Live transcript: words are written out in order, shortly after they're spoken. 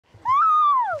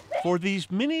For these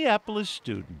Minneapolis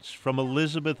students from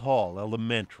Elizabeth Hall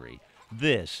Elementary,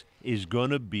 this is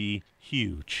gonna be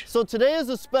huge. So today is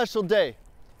a special day.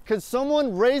 Could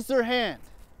someone raise their hand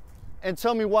and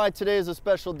tell me why today is a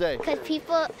special day? Because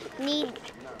people need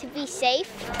to be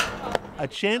safe. A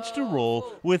chance to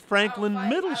roll with Franklin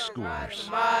middle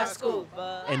schoolers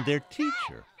and their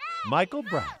teacher, Michael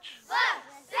Brach.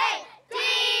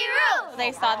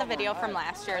 They saw the video from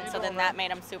last year, and so then that made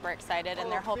them super excited,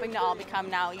 and they're hoping to all become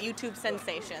now YouTube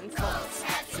sensations.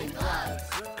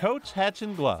 Coats, Hats,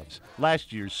 and Gloves,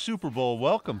 last year's Super Bowl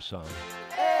welcome song,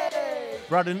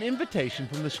 brought an invitation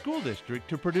from the school district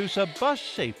to produce a bus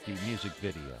safety music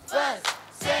video. Bus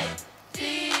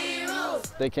safety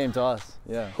rules. They came to us,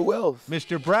 yeah. Who else?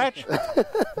 Mr. Brach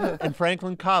and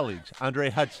Franklin colleagues Andre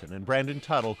Hudson and Brandon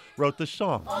Tuttle wrote the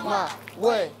song. On my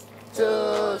way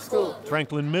to school.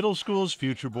 Franklin Middle School's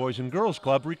Future Boys and Girls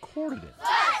Club recorded it.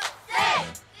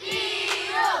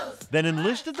 Then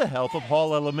enlisted the help of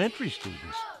Hall Elementary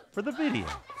students for the video.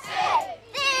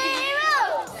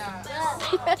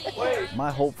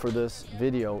 My hope for this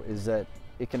video is that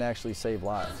it can actually save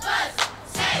lives.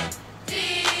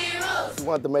 We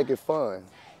wanted to make it fun,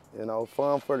 you know,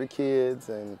 fun for the kids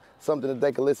and something that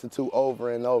they can listen to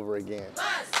over and over again.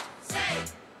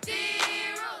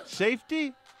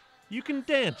 Safety? You can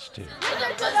dance to.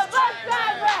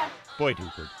 Boyd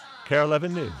Hubert, KARE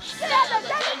 11 News,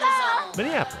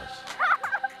 Minneapolis.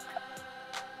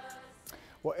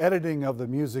 Well, editing of the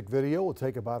music video will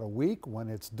take about a week. When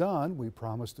it's done, we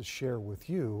promise to share with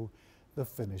you the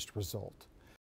finished result.